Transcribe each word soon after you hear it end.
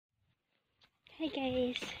Hi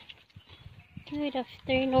guys, good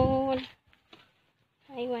afternoon.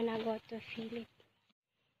 I wanna go to Philip.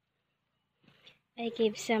 I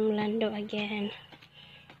give some lando again.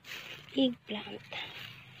 Eggplant.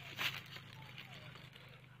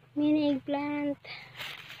 Mini eggplant.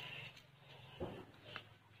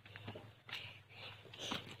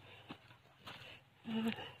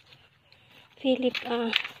 Philip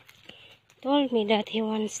told me that he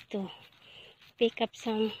wants to pick up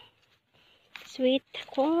some sweet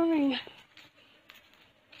corn.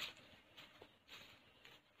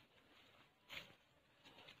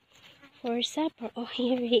 For supper. Oh,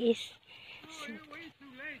 here he is. Oh, you're way too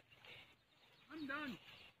late. I'm done.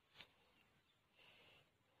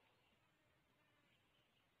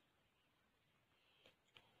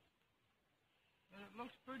 And it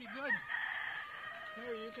looks pretty good.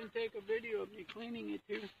 Here, you can take a video of me cleaning it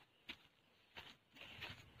too.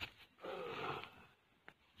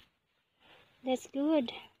 That's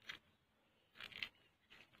good.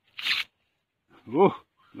 Whoa,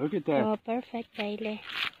 look at that. Oh, perfect, Riley.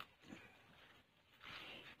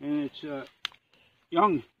 And it's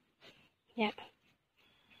young. Yeah.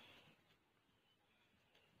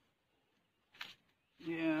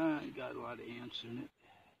 Yeah, it got a lot of ants in it.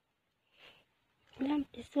 Love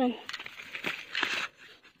this one.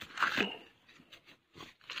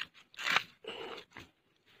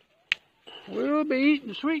 We'll be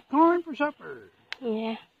eating sweet corn for supper.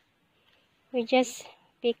 Yeah. We just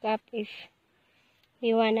pick up if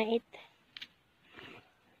we wanna eat.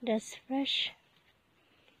 That's fresh.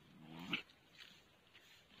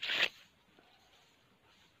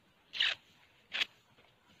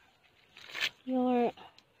 Your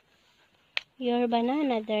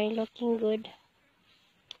banana, they're looking good.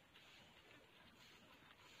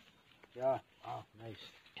 Yeah, oh,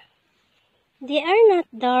 nice. They are not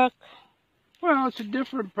dark. Well, it's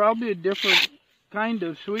probably a different kind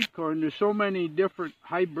of sweet corn. There's so many different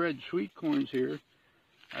hybrid sweet corns here.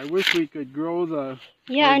 I wish we could grow the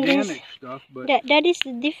organic stuff, but that is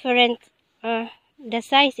different. The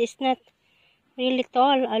size is not really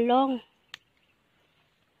tall, long.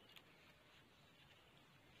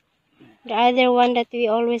 The other one that we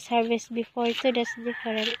always harvest before too, that's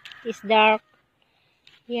different. It's dark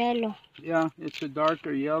yellow. Yeah, it's a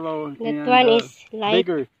darker yellow. That and one is light.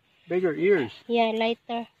 Bigger ears. Yeah,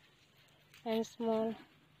 lighter and small.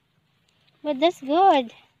 But that's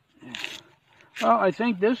good. Well, I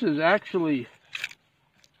think this is actually...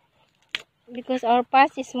 Because our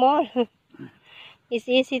pot is small. It's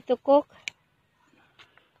easy to cook.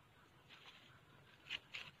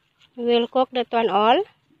 We'll cook that one all.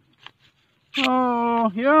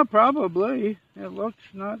 Oh, yeah, probably. It looks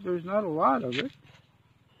there's not a lot of it.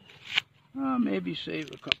 Maybe save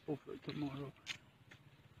a couple for tomorrow.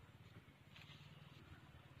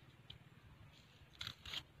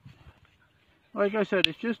 Like I said,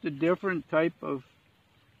 it's just a different type of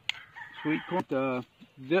sweet corn.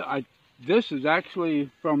 This is actually,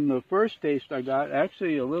 from the first taste I got,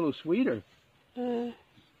 actually a little sweeter.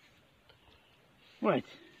 What?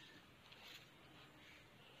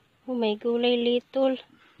 Oh, my gulay little.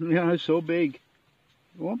 Yeah, it's so big.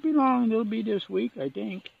 It won't be long. It'll be this week, I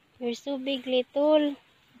think. You're so big, little.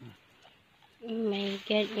 Oh my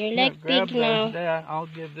God, you're like pig now. Yeah, I'll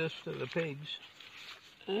give this to the pigs.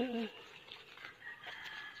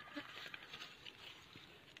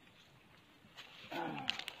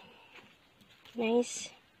 Nice.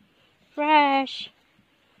 Fresh.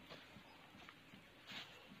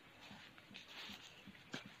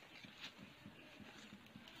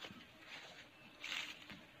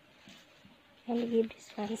 I'll give this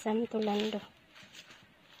one some to Lando,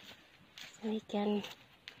 so we can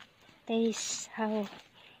taste how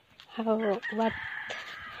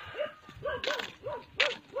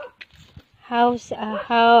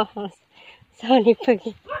sorry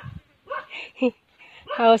pagi.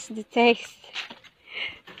 How's the taste?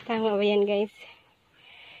 Tama ba yan, guys?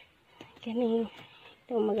 Kaning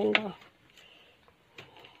ito maganda.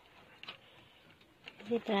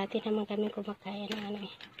 Kasi parati naman kami kumakain ng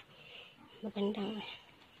magandang.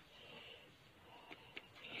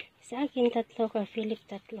 Sa akin 3, kay Philip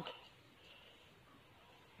 3.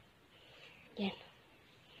 Yan.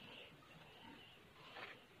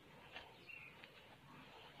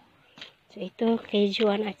 So ito kay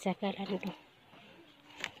Juan at saka Lando.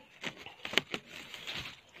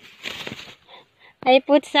 I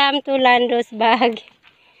put some to Lando's bag.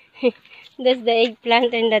 That's the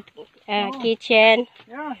eggplant in that kitchen.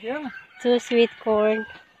 Yeah. 2 sweet corn.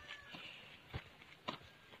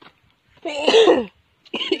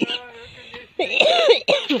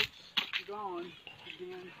 Gone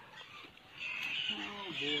again.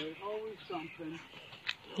 boy. Always something.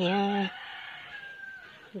 Yeah.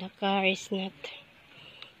 The car is not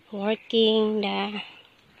working.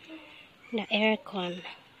 The aircon.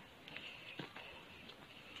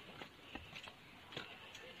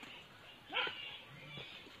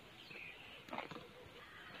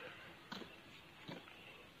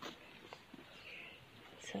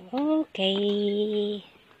 So, okay.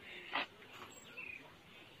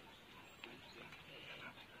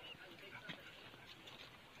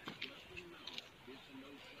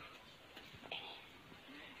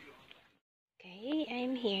 Okay,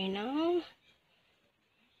 I'm here now.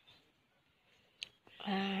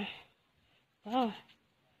 Wow.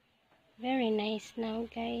 Very nice now,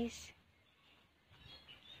 guys.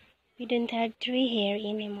 We don't have tree here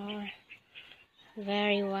anymore.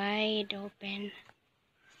 Very wide open.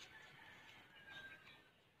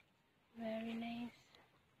 Very nice.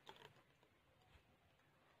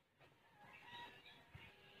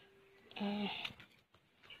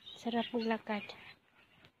 Sarap maglakad.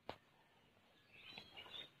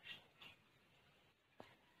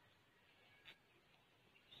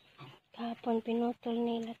 Kahapon pinutol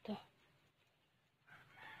nila to.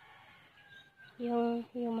 Yung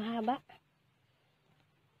mahaba.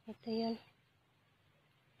 Ito yun.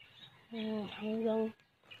 Hanggang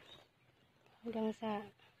sa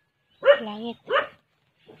langit.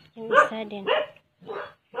 Yung isa din.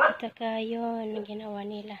 Ito ka yun ang ginawa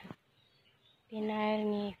nila. Pinahal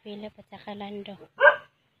ni Philip at saka Lando.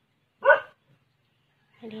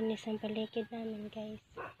 Malinis ang paligid namin, guys.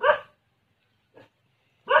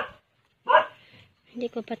 Hindi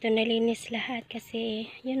ko pa ito nalinis lahat kasi,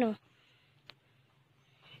 you know,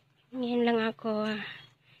 ngayon lang ako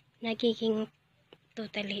nagiging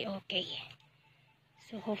totally okay.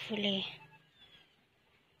 So, hopefully,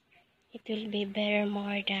 it will be better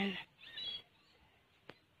more than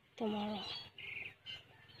tomorrow.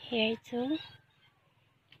 Here too,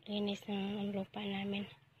 linis ng lupa namin,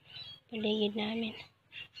 paligid namin.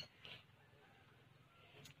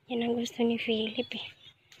 Yan ang gusto ni Philip eh.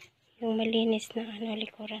 Yung malinis na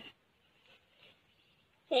likuran.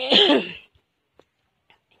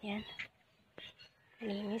 Ayan.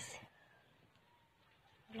 Malinis.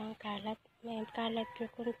 Walang kalat. May kalat pero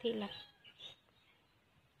kunti lang.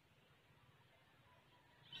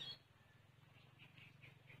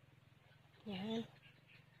 Ayan.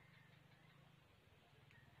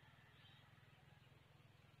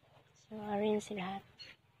 So, arrange lahat.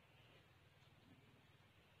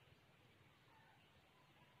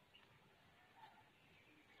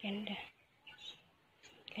 Ganda.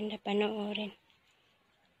 Ganda panoorin.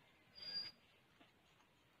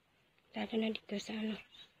 Lalo na dito sa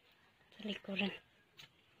sa likuran.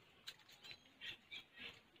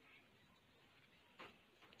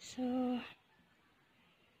 So,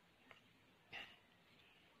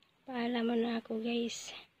 paalam na ako, guys.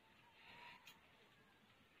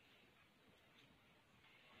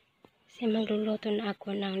 Kasi magluluto na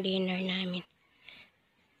ako ng dinner namin.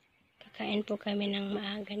 Kakain po kami ng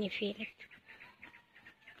maaga ni Philip.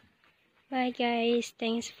 Bye guys.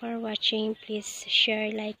 Thanks for watching. Please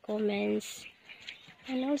share, like, comments,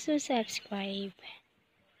 and also subscribe.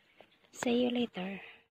 See you later.